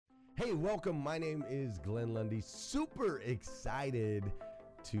Hey, welcome. My name is Glenn Lundy. Super excited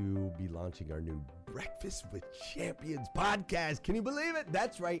to be launching our new Breakfast with Champions podcast. Can you believe it?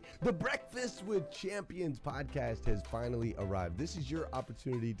 That's right. The Breakfast with Champions podcast has finally arrived. This is your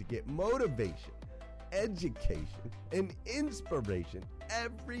opportunity to get motivation, education, and inspiration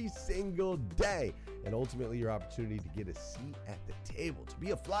every single day. And ultimately, your opportunity to get a seat at the table, to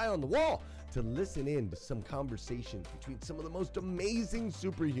be a fly on the wall, to listen in to some conversations between some of the most amazing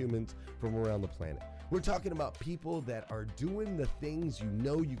superhumans from around the planet. We're talking about people that are doing the things you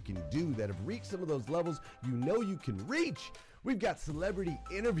know you can do, that have reached some of those levels you know you can reach. We've got celebrity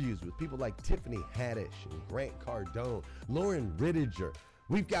interviews with people like Tiffany Haddish and Grant Cardone, Lauren Rittiger.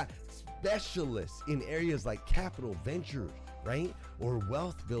 We've got specialists in areas like capital ventures, right? Or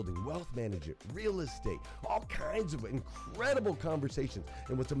wealth building, wealth management, real estate, all kinds of incredible conversations.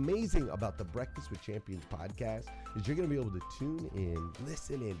 And what's amazing about the Breakfast with Champions podcast is you're going to be able to tune in,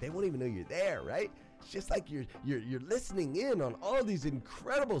 listen in. They won't even know you're there, right? It's just like you're listening in on all these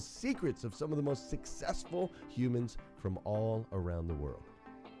incredible secrets of some of the most successful humans from all around the world.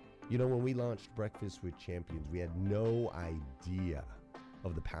 You know, when we launched Breakfast with Champions, we had no idea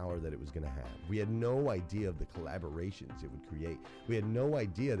of the power that it was going to have. We had no idea of the collaborations it would create. We had no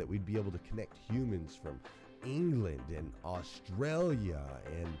idea that we'd be able to connect humans from England and Australia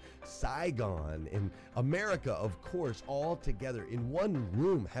and Saigon and America, of course, all together in one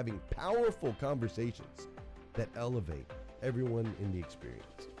room, having powerful conversations that elevate everyone in the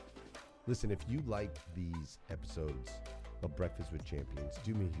experience. Listen, if you like these episodes of Breakfast with Champions,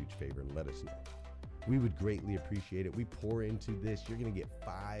 do me a huge favor and let us know. We would greatly appreciate it. We pour into this. You're going to get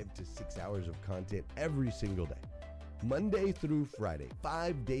 5 to 6 hours of content every single day, Monday through Friday,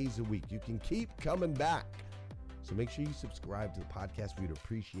 5 days a week. You can keep coming back. So make sure you subscribe to the podcast. We'd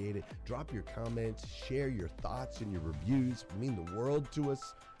appreciate it. Drop your comments, share your thoughts and your reviews. It would mean the world to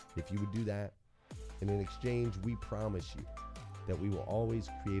us if you would do that. And in exchange, we promise you that we will always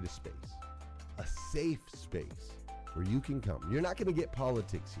create a space, a safe space where you can come. You're not going to get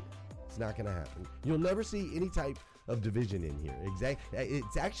politics here. It's not going to happen. You'll never see any type of division in here.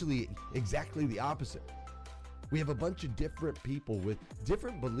 It's actually exactly the opposite. We have a bunch of different people with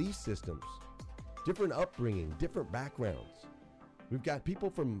different belief systems, different upbringing, different backgrounds. We've got people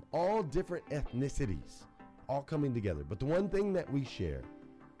from all different ethnicities all coming together. But the one thing that we share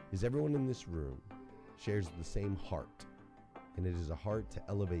is everyone in this room shares the same heart. And it is a heart to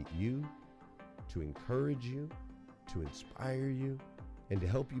elevate you, to encourage you, to inspire you, and to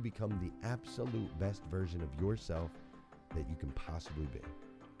help you become the absolute best version of yourself that you can possibly be.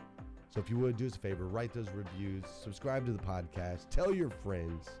 So if you would, do us a favor, write those reviews, subscribe to the podcast, tell your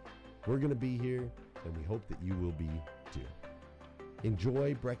friends. We're going to be here, and we hope that you will be too.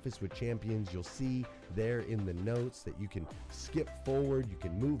 Enjoy Breakfast with Champions. You'll see there in the notes that you can skip forward, you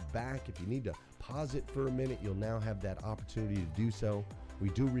can move back. If you need to pause it for a minute, you'll now have that opportunity to do so. We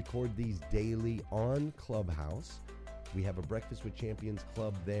do record these daily on Clubhouse. We have a Breakfast with Champions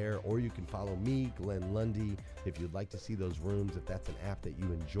club there, or you can follow me, Glenn Lundy, if you'd like to see those rooms. If that's an app that you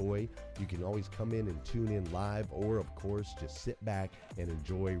enjoy, you can always come in and tune in live, or of course, just sit back and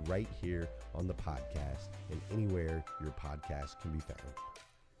enjoy right here on the podcast and anywhere your podcast can be found.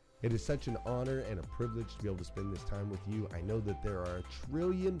 It is such an honor and a privilege to be able to spend this time with you. I know that there are a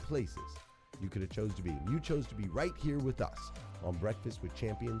trillion places you could have chose to be. You chose to be right here with us on Breakfast with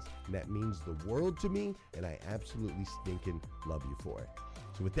Champions, and that means the world to me, and I absolutely stinking love you for it.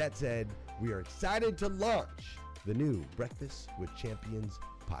 So with that said, we are excited to launch the new Breakfast with Champions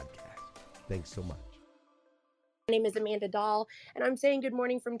podcast. Thanks so much. My name is Amanda Dahl, and I'm saying good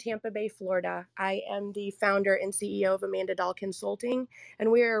morning from Tampa Bay, Florida. I am the founder and CEO of Amanda Dahl Consulting,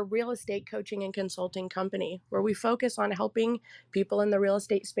 and we are a real estate coaching and consulting company where we focus on helping people in the real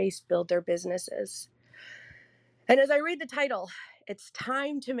estate space build their businesses. And as I read the title, it's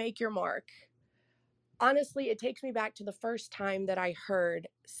time to make your mark. Honestly, it takes me back to the first time that I heard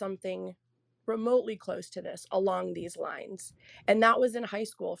something remotely close to this along these lines, and that was in high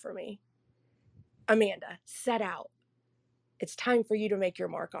school for me. Amanda, set out. It's time for you to make your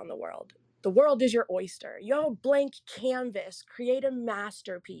mark on the world. The world is your oyster. You have a blank canvas. Create a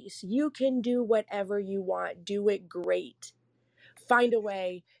masterpiece. You can do whatever you want. Do it great. Find a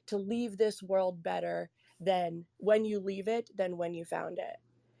way to leave this world better than when you leave it, than when you found it.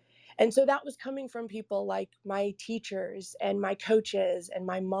 And so that was coming from people like my teachers and my coaches and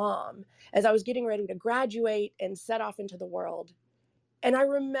my mom as I was getting ready to graduate and set off into the world. And I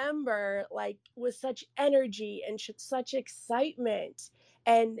remember, like, with such energy and such excitement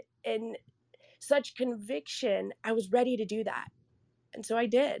and such conviction, I was ready to do that. And so I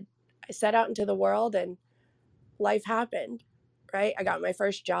did. I set out into the world and life happened, right? I got my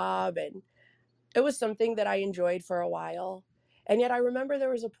first job and it was something that I enjoyed for a while. And yet I remember there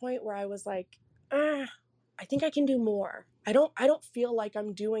was a point where I was like, ah, I think I can do more. I don't feel like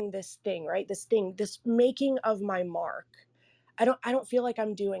I'm doing this thing, right? This thing, this making of my mark. I don't feel like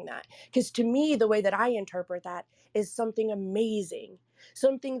I'm doing that. Because to me, the way that I interpret that is something amazing.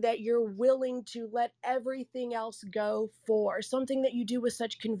 Something that you're willing to let everything else go for, something that you do with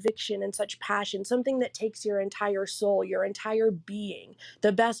such conviction and such passion, something that takes your entire soul, your entire being,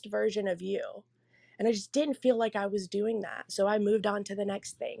 the best version of you. And I just didn't feel like I was doing that. So I moved on to the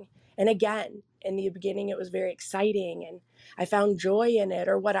next thing. And again, in the beginning, it was very exciting and I found joy in it,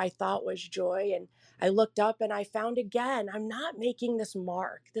 or what I thought was joy. And I looked up and I found again, I'm not making this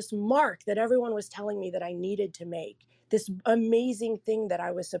mark that everyone was telling me that I needed to make, this amazing thing that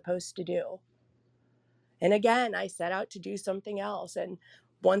I was supposed to do. And again, I set out to do something else. And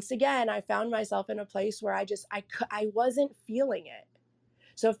once again, I found myself in a place where I wasn't feeling it.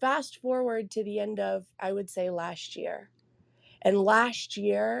 So fast forward to the end of, I would say, last year. And last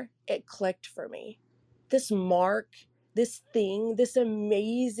year, it clicked for me. This mark, this thing, this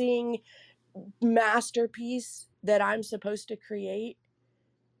amazing masterpiece that I'm supposed to create,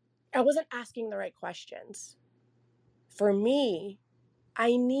 I wasn't asking the right questions. For me,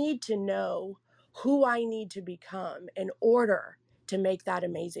 I need to know who I need to become in order to make that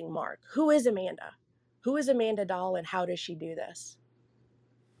amazing mark. Who is Amanda? Who is Amanda Dahl and how does she do this?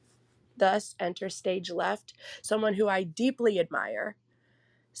 Thus, enter stage left, someone who I deeply admire,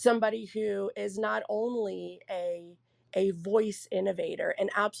 somebody who is not only a voice innovator, an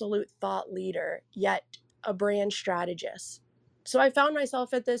absolute thought leader, yet a brand strategist. So I found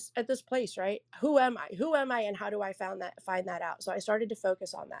myself at this place, right? Who am I? Who am I and how do I find that out? So I started to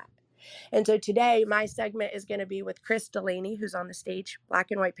focus on that. And so today my segment is going to be with Chris Delaney, who's on the stage, black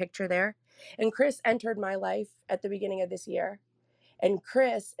and white picture there. And Chris entered my life at the beginning of this year. And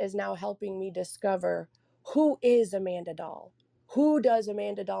Chris is now helping me discover who is Amanda Dahl? Who does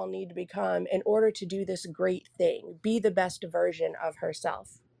Amanda Dahl need to become in order to do this great thing, be the best version of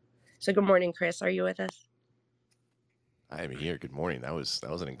herself? So good morning, Chris. Are you with us? I am here. Good morning. That was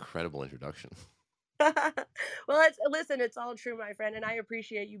an incredible introduction. Well, listen, it's all true, my friend. And I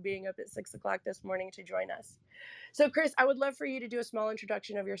appreciate you being up at 6 o'clock this morning to join us. So, Chris, I would love for you to do a small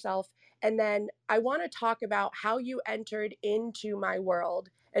introduction of yourself. And then I want to talk about how you entered into my world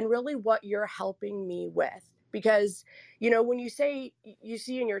and really what you're helping me with. Because, when you see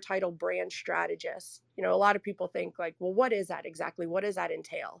in your title brand strategist, a lot of people think like, well, what is that exactly? What does that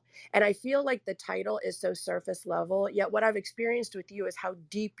entail? And I feel like the title is so surface level. Yet what I've experienced with you is how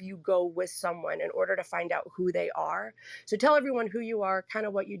deep you go with someone in order to find out who they are. So tell everyone who you are, kind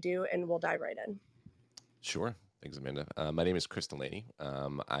of what you do, and we'll dive right in. Sure. Thanks, Amanda. My name is Chris Delaney.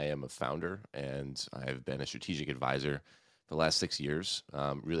 I am a founder and I've been a strategic advisor for the last 6 years.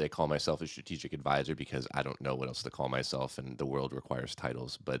 Really, I call myself a strategic advisor because I don't know what else to call myself, and the world requires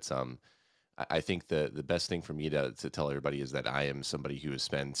titles. But I think the best thing for me to tell everybody is that I am somebody who has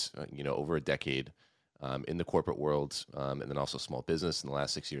spent over a decade in the corporate world, and then also small business in the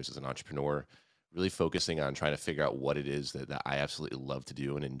last 6 years as an entrepreneur, really focusing on trying to figure out what it is that I absolutely love to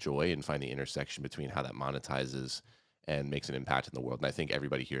do and enjoy, and find the intersection between how that monetizes and makes an impact in the world. And I think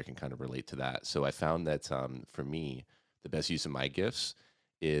everybody here can kind of relate to that. So I found that for me, the best use of my gifts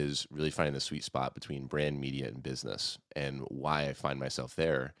is really finding the sweet spot between brand, media, and business. And why I find myself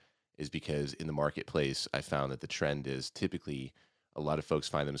there is because in the marketplace, I found that the trend is typically a lot of folks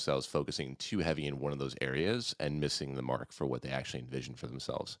find themselves focusing too heavy in one of those areas and missing the mark for what they actually envision for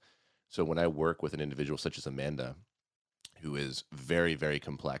themselves. So when I work with an individual such as Amanda, who is very, very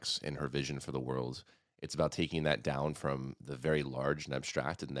complex in her vision for the world, it's about taking that down from the very large and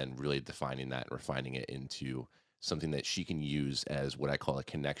abstract and then really defining that and refining it into something that she can use as what I call a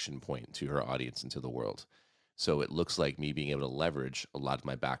connection point to her audience and to the world. So it looks like me being able to leverage a lot of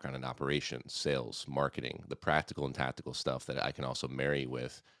my background in operations, sales, marketing, the practical and tactical stuff that I can also marry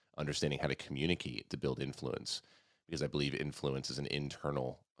with understanding how to communicate to build influence, because I believe influence is an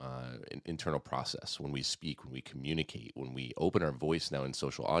internal process. When we speak, when we communicate, when we open our voice now in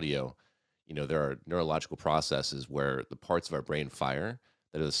social audio, there are neurological processes where the parts of our brain fire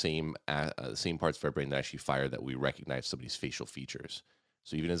that are the same parts of our brain that actually fire that we recognize somebody's facial features.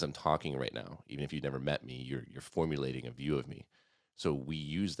 So even as I'm talking right now, even if you've never met me, you're formulating a view of me. So we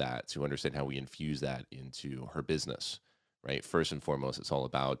use that to understand how we infuse that into her business, right? First and foremost, it's all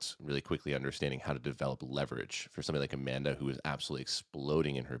about really quickly understanding how to develop leverage for somebody like Amanda, who is absolutely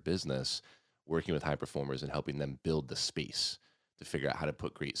exploding in her business, working with high performers and helping them build the space to figure out how to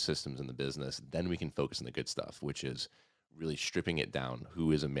put great systems in the business. Then we can focus on the good stuff, which is really stripping it down.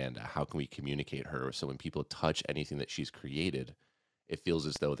 Who is Amanda? How can we communicate her? So when people touch anything that she's created, it feels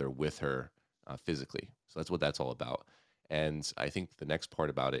as though they're with her physically. So that's what that's all about. And I think the next part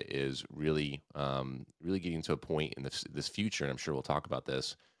about it is really, really getting to a point in this future, and I'm sure we'll talk about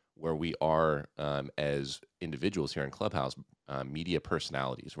this, where we are as individuals here in Clubhouse, media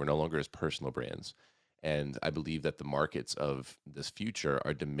personalities. We're no longer as personal brands. And I believe that the markets of this future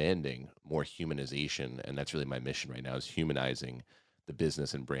are demanding more humanization. And that's really my mission right now, is humanizing the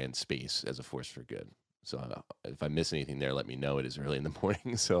business and brand space as a force for good. So if I miss anything there, let me know. It is early in the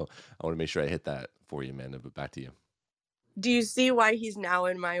morning. So I want to make sure I hit that for you, Amanda, but back to you. Do you see why he's now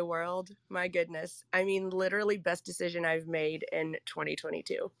in my world? My goodness. I mean, literally best decision I've made in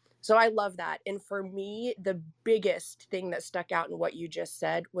 2022. So I love that. And for me, the biggest thing that stuck out in what you just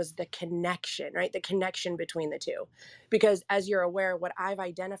said was the connection, right? The connection between the two. Because as you're aware, what I've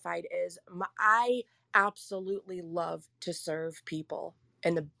identified is I absolutely love to serve people.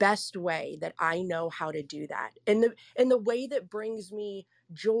 And the best way that I know how to do that, and the way that brings me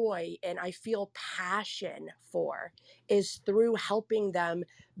joy and I feel passion for, is through helping them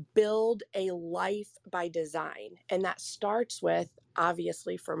build a life by design. And that starts with,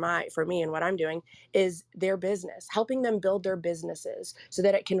 obviously, for me and what I'm doing is their business, helping them build their businesses so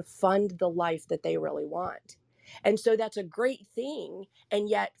that it can fund the life that they really want. And so that's a great thing. And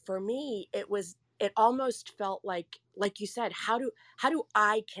yet for me, it almost felt like you said, how do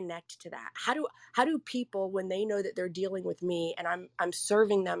I connect to that? How do people, when they know that they're dealing with me and I'm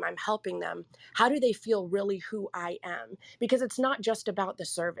serving them, I'm helping them, how do they feel really who I am? Because it's not just about the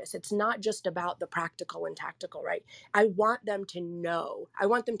service. It's not just about the practical and tactical, right? I want them to know. I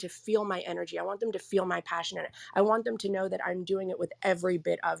want them to feel my energy. I want them to feel my passion in it. I want them to know that I'm doing it with every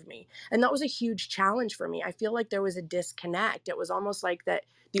bit of me. And that was a huge challenge for me. I feel like there was a disconnect. It was almost like that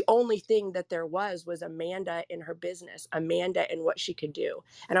the only thing that there was Amanda in her business, Amanda and what she could do.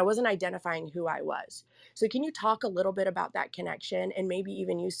 And I wasn't identifying who I was. So can you talk a little bit about that connection and maybe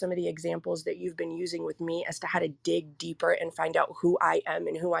even use some of the examples that you've been using with me as to how to dig deeper and find out who I am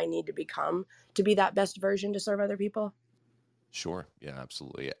and who I need to become to be that best version to serve other people? Sure. Yeah,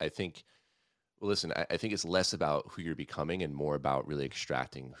 absolutely. I think, well, listen, I think it's less about who you're becoming and more about really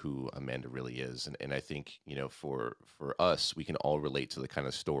extracting who Amanda really is. And I think, for us, we can all relate to the kind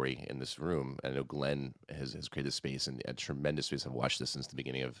of story in this room. I know Glenn has created space and a tremendous space. I've watched this since the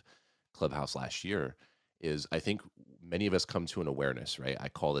beginning of Clubhouse last year. Is I think many of us come to an awareness, right? I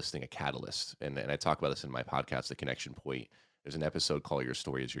call this thing a catalyst. And I talk about this in my podcast, The Connection Point. There's an episode called Your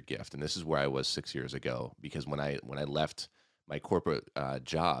Story is Your Gift. And this is where I was 6 years ago, because when I left my corporate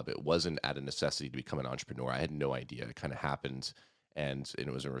job, it wasn't out of necessity to become an entrepreneur. I had no idea. It kind of happened, and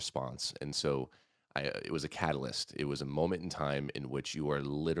it was a response. And so it was a catalyst. It was a moment in time in which you are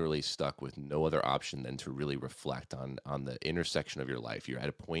literally stuck with no other option than to really reflect on the intersection of your life. You're at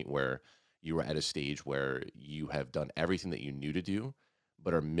a point where you were at a stage where you have done everything that you knew to do,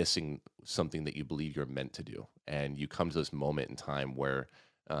 but are missing something that you believe you're meant to do. And you come to this moment in time where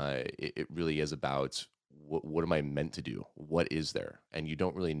it really is about, what am I meant to do? What is there? And you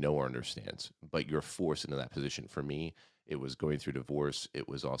don't really know or understand, but you're forced into that position. For me, it was going through divorce. It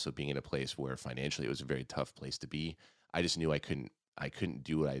was also being in a place where financially it was a very tough place to be. I just knew I couldn't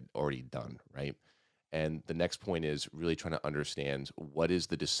do what I'd already done, right? And the next point is really trying to understand, what is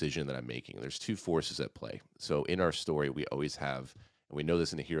the decision that I'm making? There's two forces at play. So in our story, we always have, and we know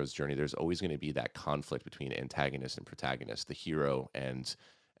this in the hero's journey, there's always going to be that conflict between antagonist and protagonist, the hero and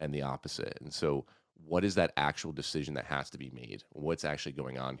the opposite. And so what is that actual decision that has to be made? What's actually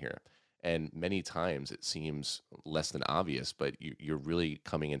going on here? And many times it seems less than obvious, but you're really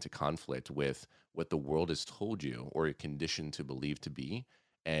coming into conflict with what the world has told you or conditioned to believe to be,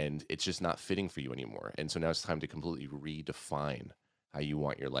 and it's just not fitting for you anymore. And so now it's time to completely redefine how you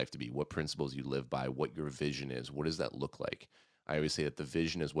want your life to be, what principles you live by, what your vision is. What does that look like? I always say that the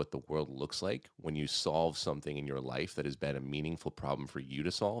vision is what the world looks like when you solve something in your life that has been a meaningful problem for you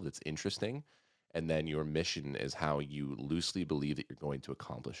to solve, that's interesting. And then your mission is how you loosely believe that you're going to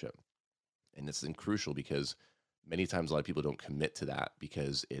accomplish it. And it's crucial because many times a lot of people don't commit to that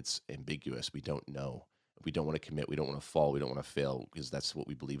because it's ambiguous. We don't know. We don't want to commit. We don't want to fall. We don't want to fail because that's what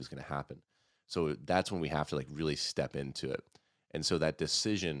we believe is going to happen. So that's when we have to really step into it. And so that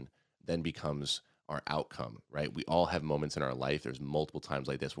decision then becomes our outcome, right? We all have moments in our life. There's multiple times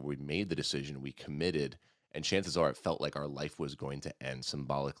like this where we made the decision, we committed, and chances are it felt like our life was going to end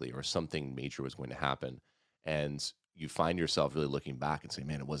symbolically or something major was going to happen. And you find yourself really looking back and say,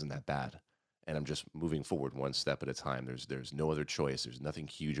 man, it wasn't that bad. And I'm just moving forward one step at a time. There's no other choice. There's nothing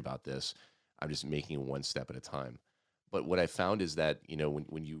huge about this. I'm just making one step at a time. But what I found is that,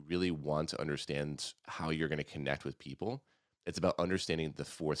 when you really want to understand how you're going to connect with people, it's about understanding the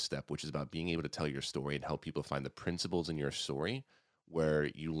fourth step, which is about being able to tell your story and help people find the principles in your story where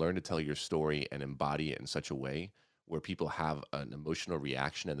you learn to tell your story and embody it in such a way where people have an emotional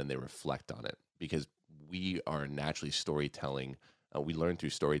reaction and then they reflect on it, because we are naturally storytelling. We learn through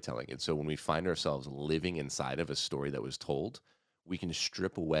storytelling. And so when we find ourselves living inside of a story that was told, we can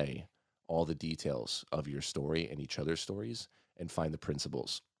strip away all the details of your story and each other's stories and find the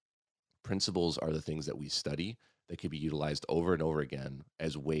principles. Principles are the things that we study that could be utilized over and over again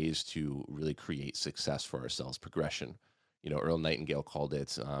as ways to really create success for ourselves, progression. Earl Nightingale called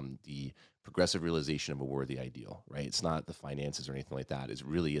it the progressive realization of a worthy ideal, right? It's not the finances or anything like that. It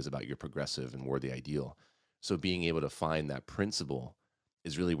really is about your progressive and worthy ideal. So being able to find that principle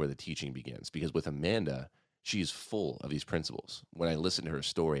is really where the teaching begins, because with Amanda, she is full of these principles. When I listen to her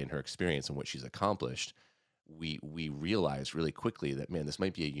story and her experience and what she's accomplished, we realize really quickly that, man, this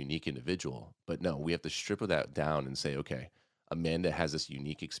might be a unique individual, but no, we have to strip that down and say, okay, Amanda has this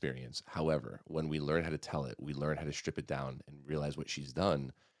unique experience. However, when we learn how to tell it, we learn how to strip it down and realize what she's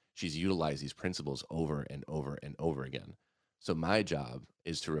done. She's utilized these principles over and over and over again. So my job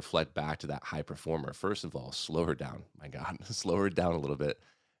is to reflect back to that high performer. First of all, slow her down. My God, slow her down a little bit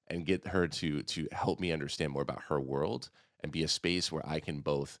and get her to help me understand more about her world and be a space where I can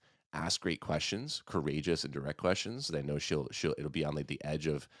both ask great questions, courageous and direct questions that I know it'll be on like the edge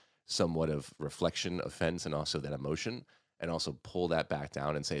of somewhat of reflection, offense, and also that emotion, and also pull that back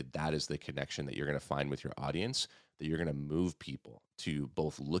down and say that is the connection that you're going to find with your audience, that you're going to move people to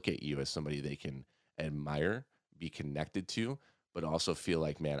both look at you as somebody they can admire, be connected to, but also feel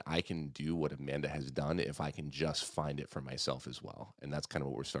like, man, I can do what Amanda has done if I can just find it for myself as well. And that's kind of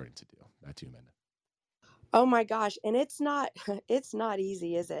what we're starting to do. Back to you, Amanda. Oh my gosh. And it's not it's not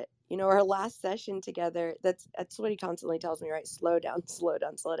easy, is it? Our last session together, that's what he constantly tells me, right? Slow down, slow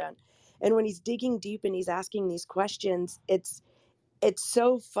down, slow down. And when he's digging deep and he's asking these questions, it's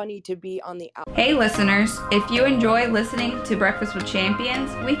so funny to be on the out. Hey listeners, if you enjoy listening to Breakfast with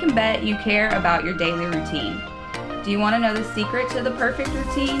Champions, we can bet you care about your daily routine. Do you want to know the secret to the perfect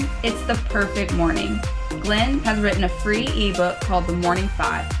routine? It's the perfect morning. Glenn has written a free ebook called The Morning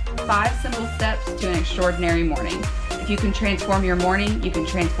 5 Simple Steps to an Extraordinary Morning. If you can transform your morning, you can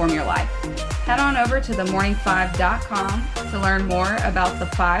transform your life. Head on over to themorning5.com to learn more about the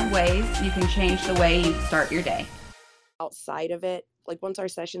 5 ways you can change the way you start your day. Outside of it, like once our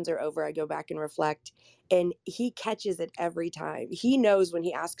sessions are over, I go back and reflect, and he catches it every time. He knows when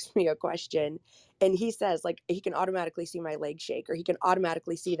he asks me a question and he says, like, he can automatically see my leg shake, or he can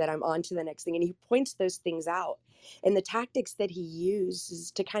automatically see that I'm on to the next thing, and he points those things out. And the tactics that he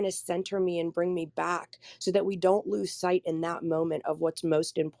uses to kind of center me and bring me back so that we don't lose sight in that moment of what's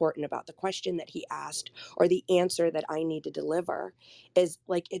most important about the question that he asked or the answer that I need to deliver is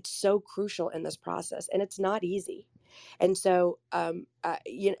like, it's so crucial in this process, and it's not easy. And so, and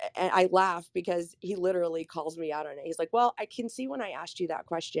I laugh because he literally calls me out on it. He's like, well, I can see when I asked you that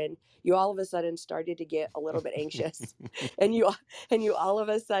question, you all of a sudden started to get a little bit anxious and you all of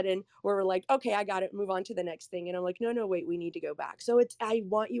a sudden were like, okay, I got it. Move on to the next thing. And I'm like, no, wait, we need to go back. So I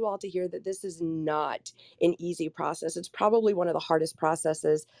want you all to hear that this is not an easy process. It's probably one of the hardest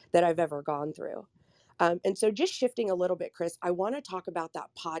processes that I've ever gone through. And so just shifting a little bit, Chris, I want to talk about that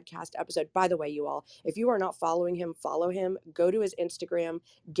podcast episode. By the way, you all, if you are not following him, follow him, go to his Instagram,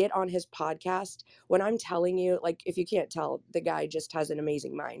 get on his podcast. When I'm telling you, like, if you can't tell, the guy just has an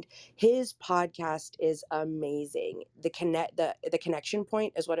amazing mind. His podcast is amazing. The connection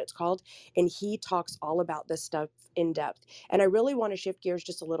point is what it's called. And he talks all about this stuff in depth. And I really want to shift gears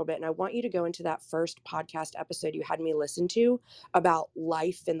just a little bit. And I want you to go into that first podcast episode you had me listen to about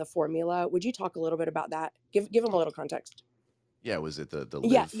life and the formula. Would you talk a little bit about that? Give them a little context. Yeah, was it the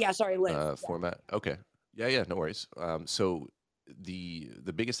live sorry, live format? Okay. Yeah, no worries. So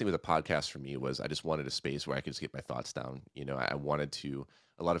the biggest thing with the podcast for me was I just wanted a space where I could just get my thoughts down. I wanted to,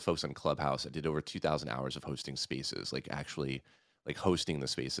 a lot of folks on Clubhouse, I did over 2,000 hours of hosting spaces, like actually like hosting the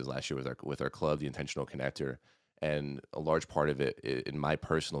spaces last year with our club, the Intentional Connector. And a large part of it in my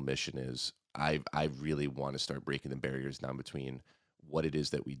personal mission is I really want to start breaking the barriers down between what it is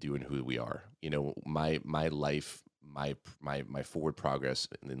that we do and who we are. My life, my forward progress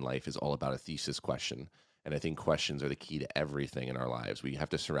in life is all about a thesis question. And I think questions are the key to everything in our lives. We have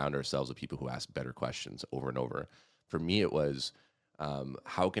to surround ourselves with people who ask better questions over and over. For me, it was,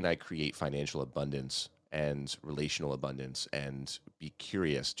 how can I create financial abundance and relational abundance and be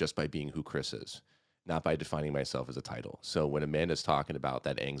curious just by being who Chris is, not by defining myself as a title. So when Amanda's talking about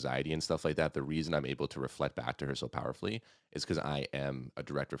that anxiety and stuff like that, the reason I'm able to reflect back to her so powerfully is because I am a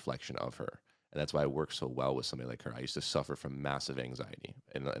direct reflection of her. And that's why I work so well with somebody like her. I used to suffer from massive anxiety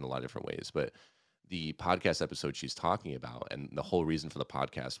in a lot of different ways. But the podcast episode she's talking about, and the whole reason for the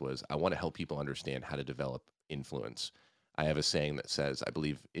podcast was I want to help people understand how to develop influence. I have a saying that says, I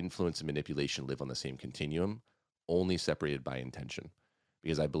believe influence and manipulation live on the same continuum, only separated by intention.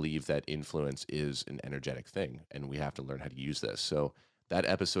 Because I believe that influence is an energetic thing, and we have to learn how to use this. So that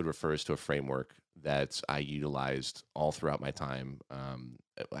episode refers to a framework that I utilized all throughout my time.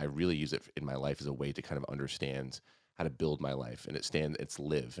 I really use it in my life as a way to kind of understand how to build my life, and it's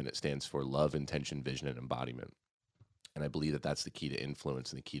live, and it stands for love, intention, vision, and embodiment. And I believe that that's the key to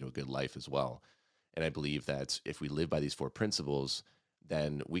influence and the key to a good life as well. And I believe that if we live by these four principles,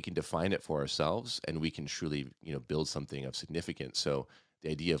 then we can define it for ourselves, and we can truly, build something of significance. So the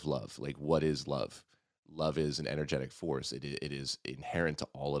idea of love, like, what is love? Love is an energetic force. It is inherent to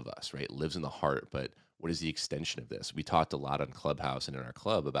all of us, right? It lives in the heart, but what is the extension of this? We talked a lot on Clubhouse and in our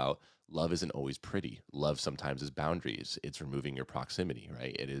club about love isn't always pretty. Love sometimes is boundaries. It's removing your proximity,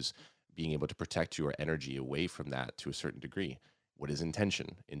 right? It is being able to protect your energy away from that to a certain degree. What is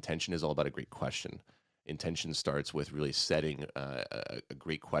intention? Intention is all about a great question. Intention starts with really setting a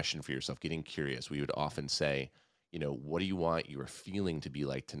great question for yourself, getting curious. We would often say, what do you want your feeling to be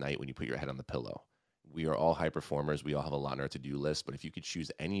like tonight when you put your head on the pillow? We are all high performers. We all have a lot on our to-do list, but if you could choose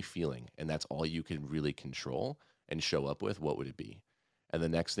any feeling and that's all you can really control and show up with, what would it be? And the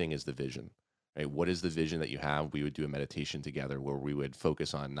next thing is the vision, right? What is the vision that you have? We would do a meditation together where we would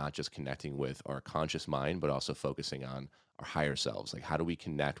focus on not just connecting with our conscious mind, but also focusing on our higher selves. Like, how do we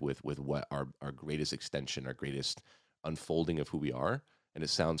connect with what our greatest extension, our greatest unfolding of who we are? And it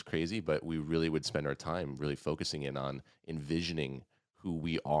sounds crazy, but we really would spend our time really focusing in on envisioning who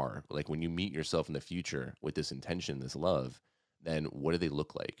we are. Like, when you meet yourself in the future with this intention, this love, then what do they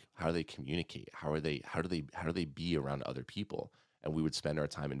look like? How do they communicate? How do they be around other people? And we would spend our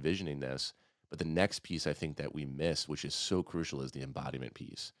time envisioning this. But the next piece I think that we miss, which is so crucial, is the embodiment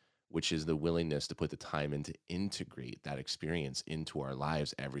piece, which is the willingness to put the time in to integrate that experience into our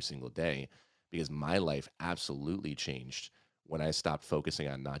lives every single day. Because my life absolutely changed when I stopped focusing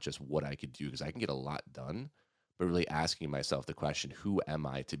on not just what I could do, because I can get a lot done, but really asking myself the question, who am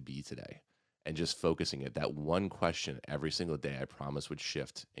I to be today? And just focusing it, that one question every single day, I promise would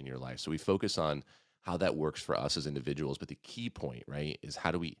shift in your life. So we focus on how that works for us as individuals. But the key point, right, is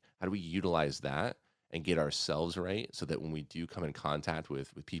how do we utilize that and get ourselves right so that when we do come in contact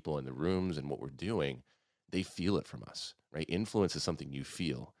with people in the rooms and what we're doing, they feel it from us, right? Influence is something you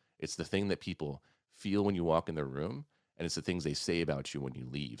feel. It's the thing that people feel when you walk in the room, and it's the things they say about you when you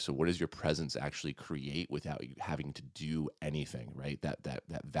leave. So what does your presence actually create without you having to do anything, right? That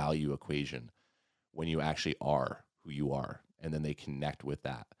value equation, when you actually are who you are, and then they connect with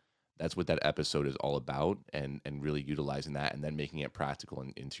that. That's what that episode is all about, and really utilizing that and then making it practical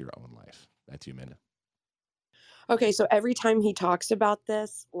into your own life. Back to you, Amanda. Okay, so every time he talks about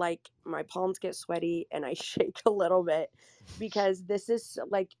this, like, my palms get sweaty and I shake a little bit, because this is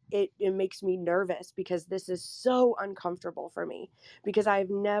like, it makes me nervous, because this is so uncomfortable for me, because I've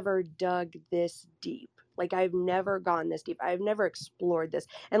never dug this deep. Like, I've never gone this deep. I've never explored this.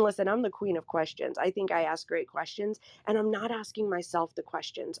 And listen, I'm the queen of questions. I think I ask great questions, and I'm not asking myself the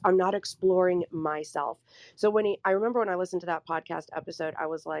questions. I'm not exploring myself. So I remember when I listened to that podcast episode, I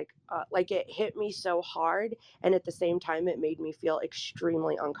was like it hit me so hard. And at the same time, it made me feel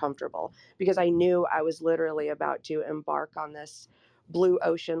extremely uncomfortable, because I knew I was literally about to embark on this blue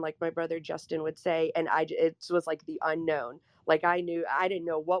ocean, like my brother Justin would say. And it was like the unknown. Like, I didn't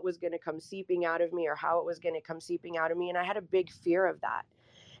know what was going to come seeping out of me or how it was going to come seeping out of me. And I had a big fear of that.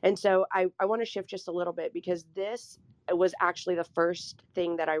 And so I want to shift just a little bit, because this was actually the first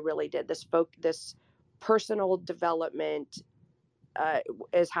thing that I really did. This personal development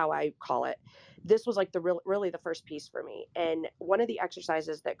is how I call it. This was like really the first piece for me. And one of the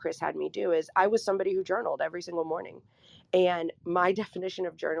exercises that Chris had me do is, I was somebody who journaled every single morning. And my definition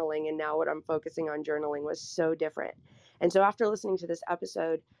of journaling, and now what I'm focusing on journaling, was so different. And so after listening to this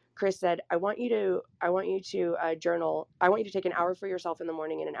episode, Chris said, I want you to journal. I want you to take an hour for yourself in the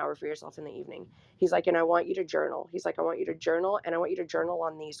morning and an hour for yourself in the evening. He's like, and I want you to journal. He's like, I want you to journal, and I want you to journal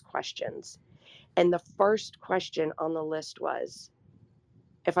on these questions. And the first question on the list was,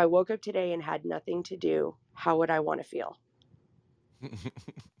 if I woke up today and had nothing to do, how would I want to feel?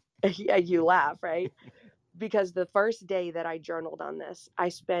 Yeah, you laugh, right? Because the first day that I journaled on this, I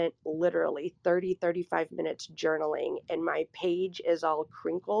spent literally 35 minutes journaling, and my page is all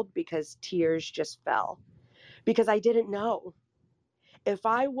crinkled because tears just fell. Because I didn't know. If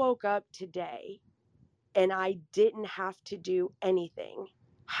I woke up today and I didn't have to do anything,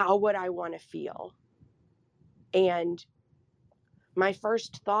 how would I want to feel? And my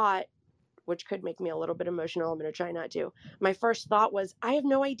first thought which could make me a little bit emotional. I'm going to try not to. My first thought was, I have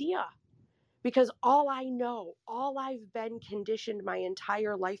no idea. Because all I know, all I've been conditioned my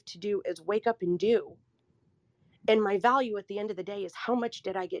entire life to do is wake up and do. And my value at the end of the day is how much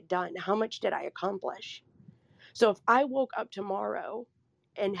did I get done? How much did I accomplish? So if I woke up tomorrow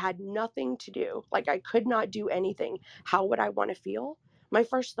and had nothing to do, like I could not do anything, how would I want to feel? My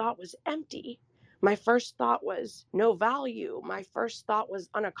first thought was empty. My first thought was no value. My first thought was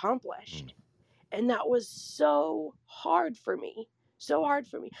unaccomplished. And that was so hard for me. So hard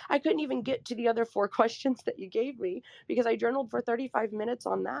for me. I couldn't even get to the other 4 questions that you gave me because I journaled for 35 minutes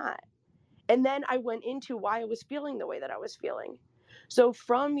on that. And then I went into why I was feeling the way that I was feeling. So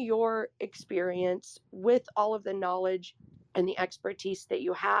from your experience with all of the knowledge and the expertise that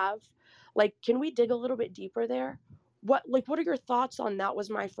you have, like, can we dig a little bit deeper there? What are your thoughts on that? Was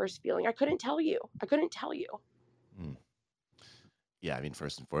my first feeling. I couldn't tell you. Mm. Yeah, I mean,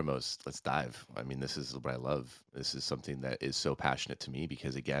 first and foremost, let's dive. I mean, this is what I love. This is something that is so passionate to me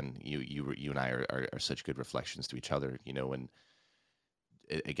because, again, you and I are such good reflections to each other. When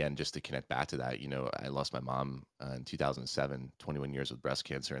again, just to connect back to that, I lost my mom in 2007, 21 years with breast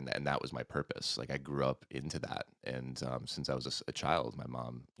cancer, and that was my purpose. Like I grew up into that, and since I was a child, my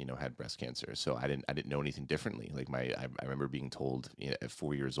mom, had breast cancer, so I didn't know anything differently. Like I remember being told at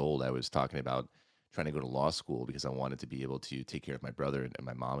 4 years old, I was talking about trying to go to law school because I wanted to be able to take care of my brother and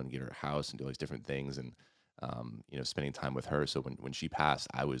my mom and get her a house and do all these different things, and spending time with her. So when she passed,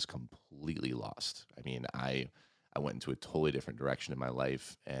 I was completely lost. I mean, I went into a totally different direction in my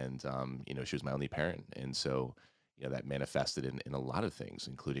life, and she was my only parent, and so that manifested in a lot of things,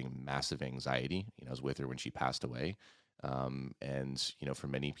 including massive anxiety. I was with her when she passed away, and for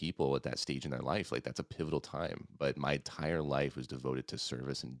many people at that stage in their life, like that's a pivotal time. But my entire life was devoted to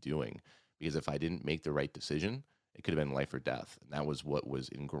service and doing, because if I didn't make the right decision, it could have been life or death, and that was what was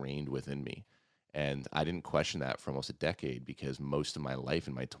ingrained within me. And I didn't question that for almost a decade because most of my life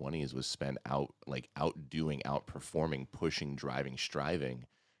in my 20s was spent outdoing, outperforming, pushing, driving, striving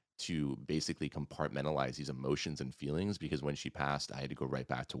to basically compartmentalize these emotions and feelings, because when she passed, I had to go right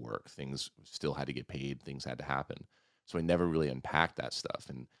back to work. Things still had to get paid, things had to happen. So I never really unpacked that stuff.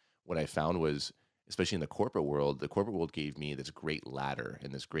 And what I found was, especially in the corporate world gave me this great ladder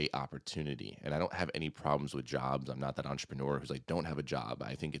and this great opportunity. And I don't have any problems with jobs. I'm not that entrepreneur who's like, don't have a job.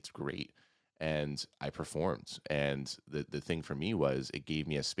 I think it's great. And I performed. And the thing for me was it gave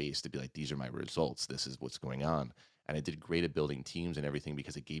me a space to be like, these are my results. This is what's going on. And I did great at building teams and everything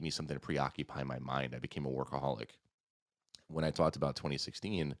because it gave me something to preoccupy my mind. I became a workaholic. When I talked about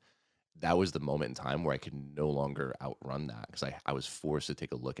 2016, that was the moment in time where I could no longer outrun that because I was forced to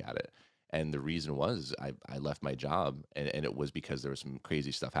take a look at it. And the reason was I left my job, and it was because there was some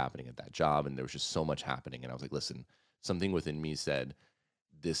crazy stuff happening at that job, and there was just so much happening. And I was like, listen, something within me said,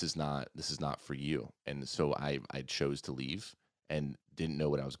 this is not for you. And so I chose to leave and didn't know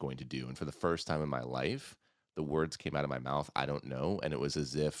what I was going to do. And for the first time in my life, the words came out of my mouth, I don't know. And it was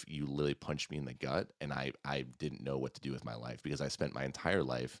as if you literally punched me in the gut, and I didn't know what to do with my life because I spent my entire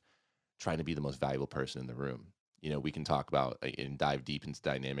life trying to be the most valuable person in the room. We can talk about and dive deep into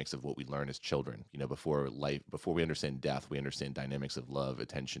dynamics of what we learn as children. Before we understand death, we understand dynamics of love,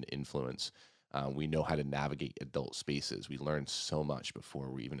 attention, influence. We know how to navigate adult spaces. We learn so much before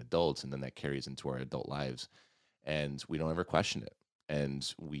we're even adults, and then that carries into our adult lives, and we don't ever question it.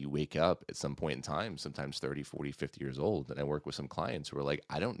 And we wake up at some point in time, sometimes 30, 40, 50 years old. And I work with some clients who are like,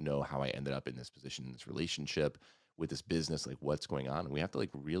 I don't know how I ended up in this position, in this relationship, with this business, like what's going on. And we have to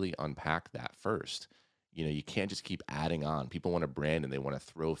really unpack that first. You can't just keep adding on. People want to brand and they want to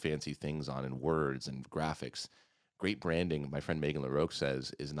throw fancy things on in words and graphics. Great branding, my friend Megan LaRoque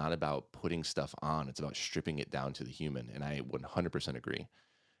says, is not about putting stuff on. It's about stripping it down to the human. And I 100% agree.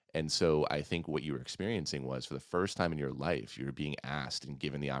 And so I think what you were experiencing was, for the first time in your life, you're being asked and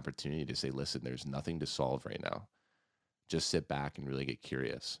given the opportunity to say, listen, there's nothing to solve right now. Just sit back and really get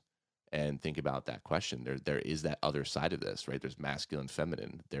curious and think about that question. There is that other side of this, right? There's masculine,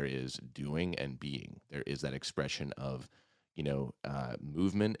 feminine. There is doing and being. There is that expression of,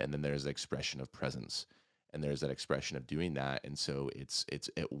 movement, and then there's the expression of presence, and there's that expression of doing that. And so it's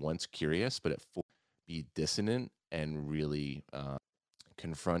at once curious, but it be dissonant and really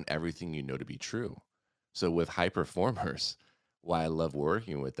confront everything you know to be true. So with high performers, why I love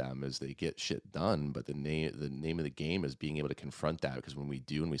working with them is they get shit done, but the name of the game is being able to confront that, because when we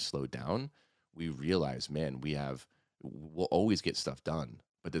do and we slow down, we realize, man, we'll always get stuff done,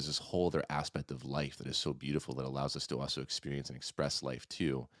 but there's this whole other aspect of life that is so beautiful that allows us to also experience and express life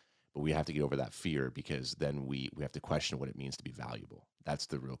too. But we have to get over that fear, because then we have to question what it means to be valuable. That's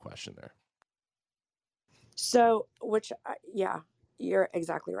the real question there. So, yeah, you're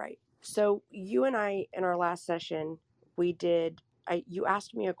exactly right. So you and I, in our last session, you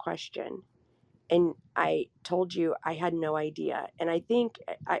asked me a question, and I told you I had no idea. And I think,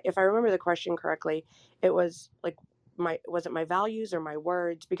 if I remember the question correctly, it was like, was it my values or my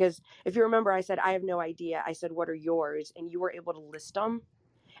words? Because if you remember, I said, I have no idea. I said, what are yours? And you were able to list them.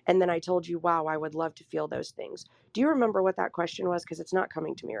 And then I told you, wow, I would love to feel those things. Do you remember what that question was? Because it's not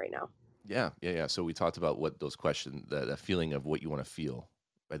coming to me right now. Yeah. So we talked about what those questions, the feeling of what you want to feel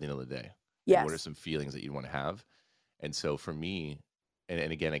by the end of the day. Yes. What are some feelings that you want to have? And so for me,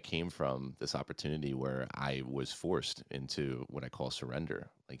 and again, I came from this opportunity where I was forced into what I call surrender.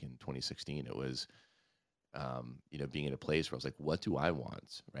 Like in 2016, it was, being in a place where I was like, what do I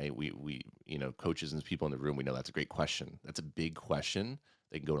want? Right. We, coaches and people in the room, we know that's a great question. That's a big question.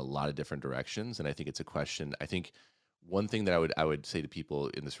 They can go in a lot of different directions. And I think it's a question. I think one thing that I would say to people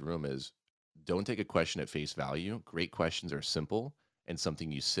in this room is, don't take a question at face value. Great questions are simple and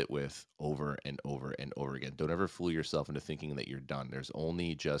something you sit with over and over and over again. Don't ever fool yourself into thinking that you're done. There's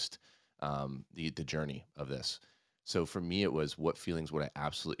only just the journey of this. So for me, it was, what feelings would I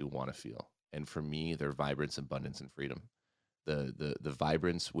absolutely want to feel? And for me, they're vibrance, abundance, and freedom. The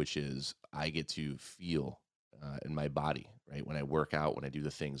vibrance, which is I get to feel in my body, right? When I work out, when I do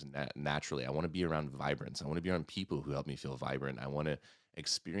the things naturally, I want to be around vibrance. I want to be around people who help me feel vibrant. I want to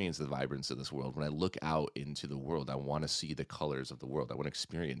experience the vibrance of this world. When I look out into the world, I want to see the colors of the world. I want to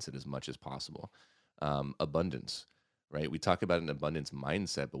experience it as much as possible. Abundance, right? We talk about an abundance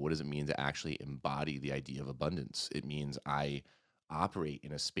mindset, but what does it mean to actually embody the idea of abundance? It means I operate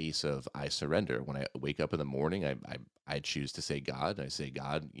in a space of I surrender. When I wake up in the morning, I choose to say God. I say,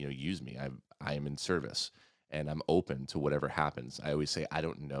 God, use me. I am in service. And I'm open to whatever happens. I always say, I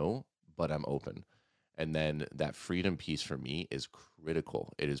don't know, but I'm open. And then that freedom piece for me is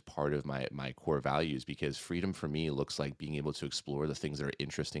critical. It is part of my core values, because freedom for me looks like being able to explore the things that are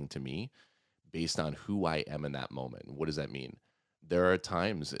interesting to me based on who I am in that moment. What does that mean? There are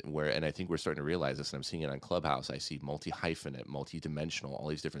times where, and I think we're starting to realize this, and I'm seeing it on Clubhouse, I see multi-hyphenate, multi-dimensional, all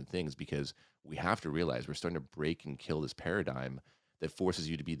these different things, because we have to realize we're starting to break and kill this paradigm that forces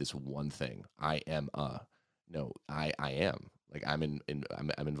you to be this one thing. I am No, I am. Like I'm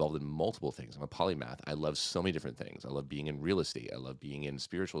involved in multiple things. I'm a polymath. I love so many different things. I love being in real estate. I love being in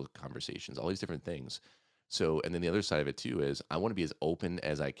spiritual conversations, all these different things. So, and then the other side of it too is I want to be as open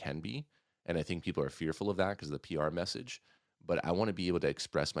as I can be. And I think people are fearful of that because of the PR message, but I want to be able to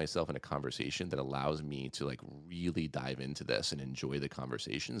express myself in a conversation that allows me to like really dive into this and enjoy the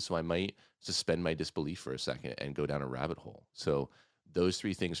conversation. So I might suspend my disbelief for a second and go down a rabbit hole. So those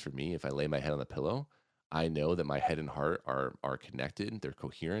three things for me, if I lay my head on the pillow, I know that my head and heart are connected. They're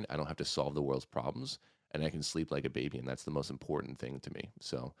coherent. I don't have to solve the world's problems, and I can sleep like a baby. And that's the most important thing to me.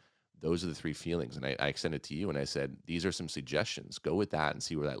 So those are the three feelings. And I extended it to you and I said, these are some suggestions. Go with that and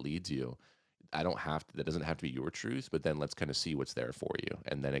see where that leads you. That doesn't have to be your truth, but then let's kind of see what's there for you.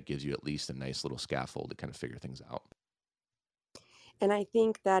 And then it gives you at least a nice little scaffold to kind of figure things out. And I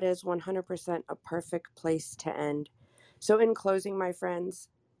think that is 100% a perfect place to end. So in closing, my friends,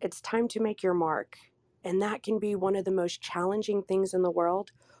 it's time to make your mark. And that can be one of the most challenging things in the world,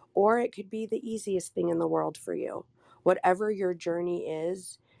 or it could be the easiest thing in the world for you. Whatever your journey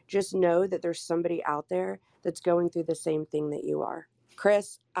is, just know that there's somebody out there that's going through the same thing that you are.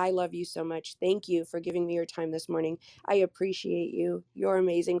 Chris, I love you so much. Thank you for giving me your time this morning. I appreciate you. You're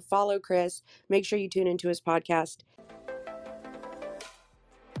amazing. Follow Chris. Make sure you tune into his podcast.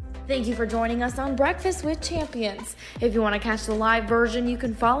 Thank you for joining us on Breakfast with Champions. If you want to catch the live version, you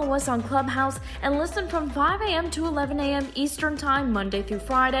can follow us on Clubhouse and listen from 5 a.m. to 11 a.m. Eastern Time, Monday through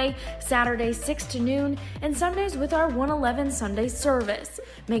Friday, Saturdays 6 to noon, and Sundays with our 111 Sunday service.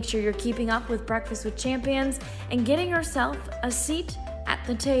 Make sure you're keeping up with Breakfast with Champions and getting yourself a seat at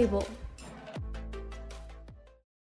the table.